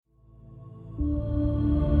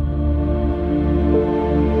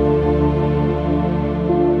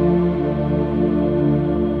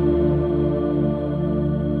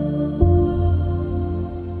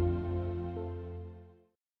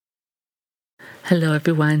Hello,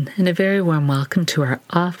 everyone, and a very warm welcome to our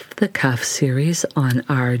Off the Cuff series on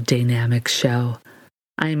our DAYnamics show.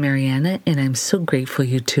 I'm Mariana, and I'm so grateful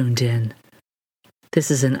you tuned in.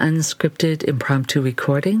 This is an unscripted, impromptu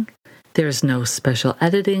recording. There is no special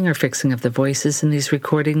editing or fixing of the voices in these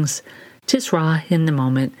recordings, just raw, in the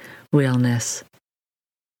moment, realness.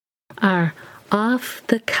 Our Off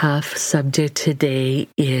the Cuff subject today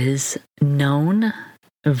is known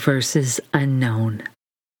versus unknown.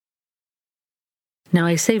 Now,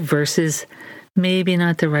 I say versus, maybe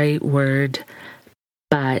not the right word,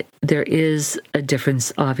 but there is a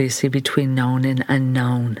difference, obviously, between known and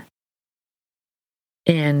unknown.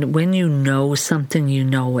 And when you know something, you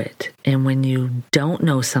know it. And when you don't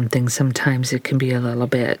know something, sometimes it can be a little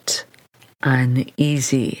bit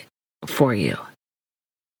uneasy for you.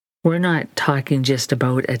 We're not talking just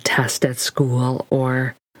about a test at school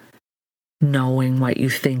or knowing what you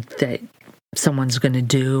think that someone's going to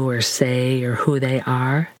do or say or who they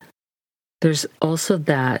are. There's also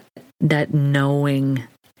that knowing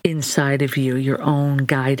inside of you, your own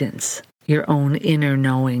guidance, your own inner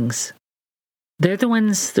knowings. They're the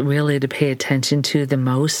ones that really to pay attention to the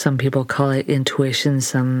most. Some people call it intuition,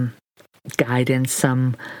 some guidance,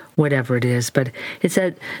 some whatever it is. But it's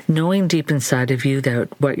that knowing deep inside of you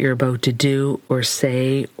that what you're about to do or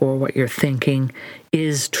say or what you're thinking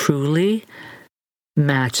is truly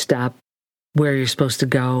matched up where you're supposed to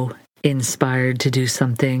go, inspired to do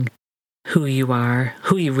something, who you are,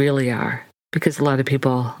 who you really are. Because a lot of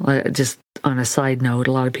people, just on a side note,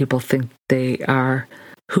 a lot of people think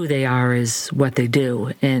who they are is what they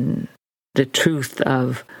do. And the truth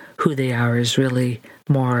of who they are is really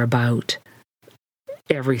more about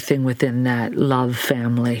everything within that love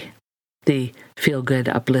family, the feel-good,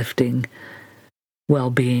 uplifting,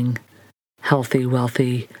 well-being, healthy,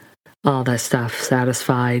 wealthy, all that stuff,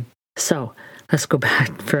 satisfied. So let's go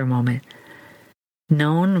back for a moment.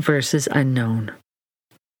 Known versus unknown.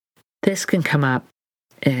 This can come up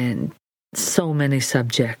in so many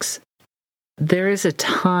subjects. There is a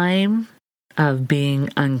time of being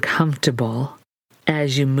uncomfortable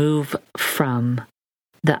as you move from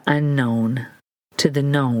the unknown to the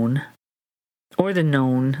known, or the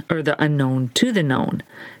known or the unknown to the known,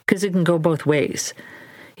 because it can go both ways.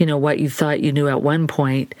 You know, what you thought you knew at one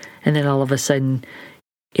point, and then all of a sudden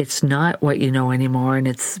it's not what you know anymore, and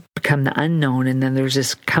it's become the unknown, and then there's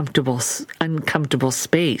this uncomfortable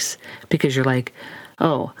space because you're like,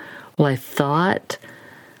 oh, well, I thought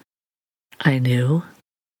I knew,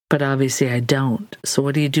 but obviously I don't. So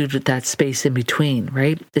what do you do with that space in between,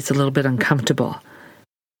 right? It's a little bit uncomfortable.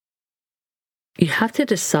 You have to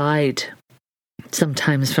decide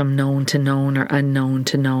sometimes from known to known or unknown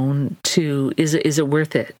to known to, is it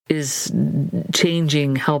worth it? Is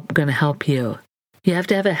changing going to help you? You have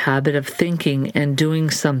to have a habit of thinking and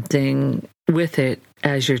doing something with it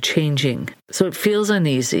as you're changing. So it feels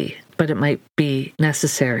uneasy, but it might be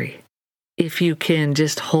necessary. If you can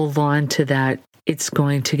just hold on to that, it's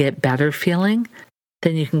going to get better feeling,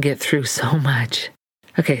 then you can get through so much.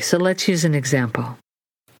 Okay, so let's use an example.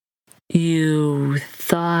 You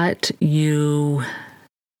thought you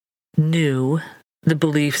knew the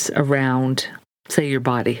beliefs around, say, your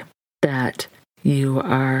body, that you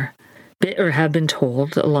are or have been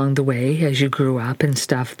told along the way as you grew up and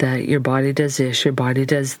stuff that your body does this, your body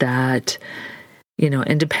does that,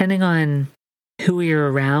 and depending on who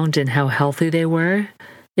you're around and how healthy they were,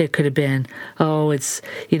 it could have been, it's,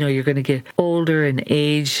 you're going to get older and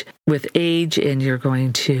with age and your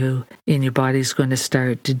body's going to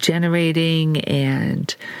start degenerating,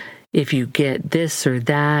 and if you get this or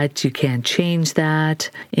that, you can't change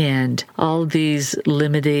that, and all these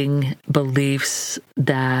limiting beliefs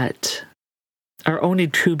that are only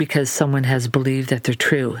true because someone has believed that they're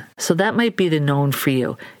true. So that might be the known for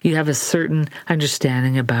you. You have a certain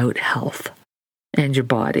understanding about health and your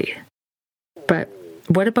body. But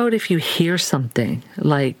what about if you hear something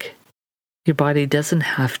like your body doesn't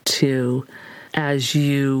have to, as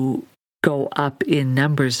you go up in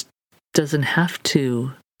numbers, doesn't have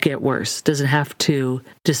to get worse, doesn't have to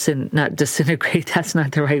not disintegrate, that's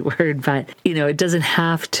not the right word, but it doesn't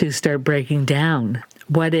have to start breaking down.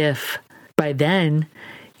 What if by then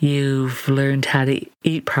you've learned how to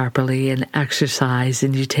eat properly and exercise,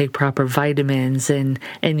 and you take proper vitamins, and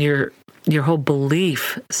your whole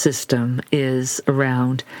belief system is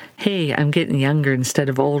around, hey, I'm getting younger instead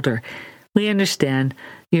of older. We understand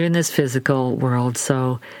you're in this physical world,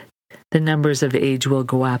 so the numbers of age will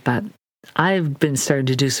go up. But I've been starting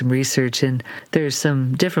to do some research, and there's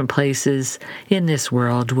some different places in this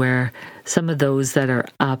world where some of those that are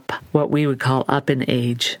up, what we would call up in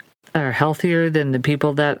age, are healthier than the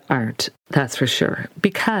people that aren't. That's for sure.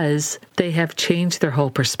 Because they have changed their whole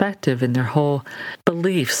perspective and their whole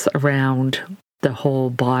beliefs around the whole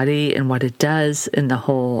body and what it does, and the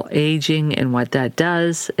whole aging and what that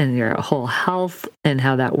does, and your whole health and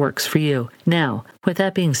how that works for you. Now, with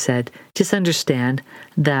that being said, just understand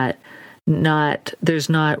that there's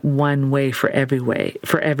not one way for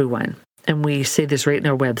everyone. And we say this right in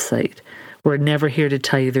our website. We're never here to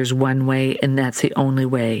tell you there's one way and that's the only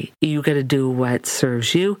way. You got to do what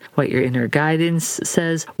serves you, what your inner guidance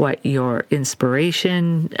says, what your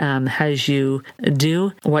inspiration has you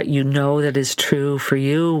do, what you know that is true for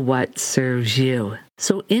you, what serves you.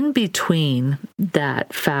 So in between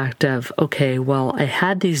that fact of, okay, well, I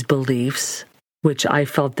had these beliefs, which I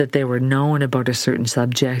felt that they were known about a certain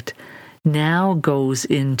subject, now goes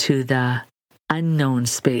into the unknown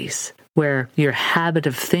space, where your habit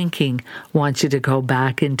of thinking wants you to go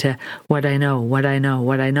back into what I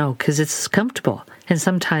know, because it's comfortable. And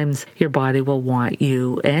sometimes your body will want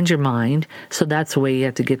you and your mind. So that's the way you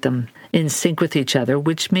have to get them in sync with each other,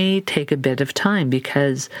 which may take a bit of time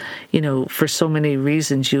because, for so many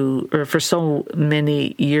reasons for so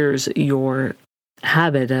many years, your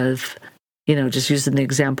habit of, just using the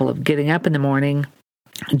example of getting up in the morning,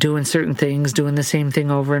 doing certain things, doing the same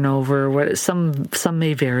thing over and over. Some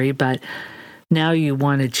may vary, but now you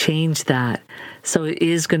want to change that. So it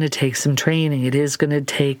is going to take some training. It is going to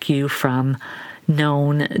take you from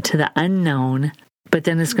known to the unknown, but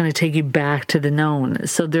then it's going to take you back to the known.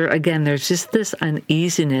 So there's just this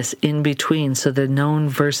uneasiness in between. So the known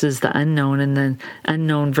versus the unknown, and then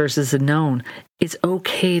unknown versus the known. It's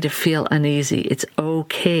okay to feel uneasy. It's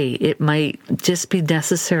okay. It might just be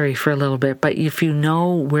necessary for a little bit, but if you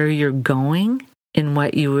know where you're going and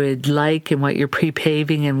what you would like and what you're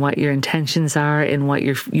pre-paving and what your intentions are and what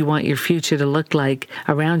you want your future to look like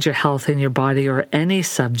around your health and your body or any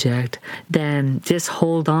subject, then just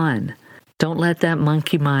hold on. Don't let that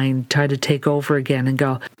monkey mind try to take over again and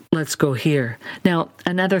go, let's go here. Now,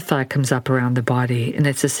 another thought comes up around the body, and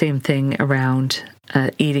it's the same thing around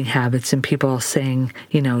eating habits and people saying,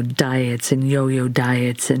 diets and yo-yo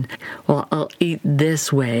diets and, well, I'll eat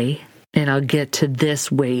this way and I'll get to this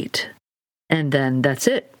weight. And then that's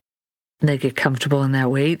it. And they get comfortable in that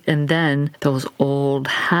weight. And then those old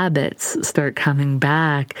habits start coming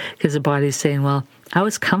back because the body's saying, well, I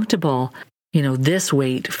was comfortable this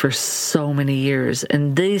weight for so many years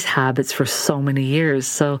and these habits for so many years.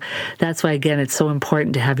 So that's why, again, it's so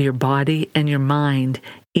important to have your body and your mind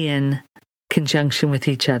in conjunction with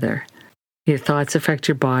each other. Your thoughts affect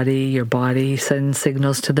your body sends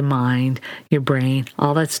signals to the mind, your brain,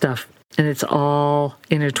 all that stuff. And it's all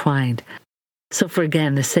intertwined. So for,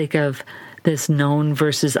 again, the sake of this known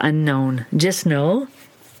versus unknown, just know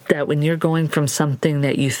that when you're going from something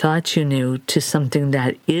that you thought you knew to something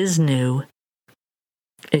that is new,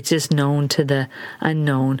 it's just known to the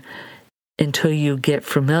unknown until you get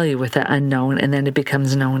familiar with the unknown, and then it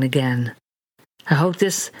becomes known again. I hope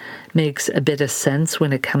this makes a bit of sense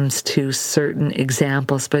when it comes to certain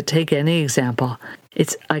examples, but take any example.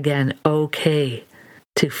 It's, again, okay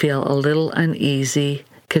to feel a little uneasy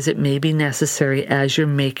because it may be necessary as you're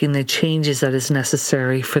making the changes that is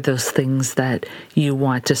necessary for those things that you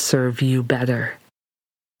want to serve you better.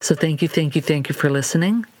 So thank you for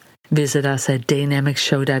listening. Visit us at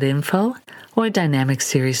DAYnamicsShow.info or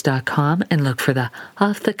DAYnamicsSeries.com and look for the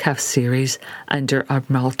Off the Cuff series under our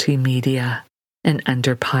multimedia and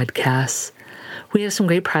under podcasts. We have some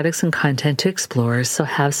great products and content to explore, so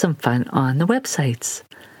have some fun on the websites.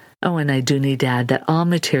 Oh, and I do need to add that all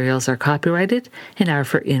materials are copyrighted and are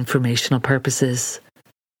for informational purposes.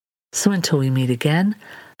 So until we meet again,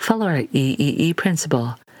 follow our EEE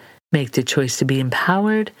principle. Make the choice to be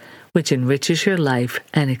empowered, which enriches your life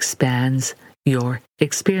and expands your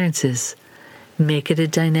experiences. Make it a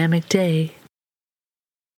dynamic day.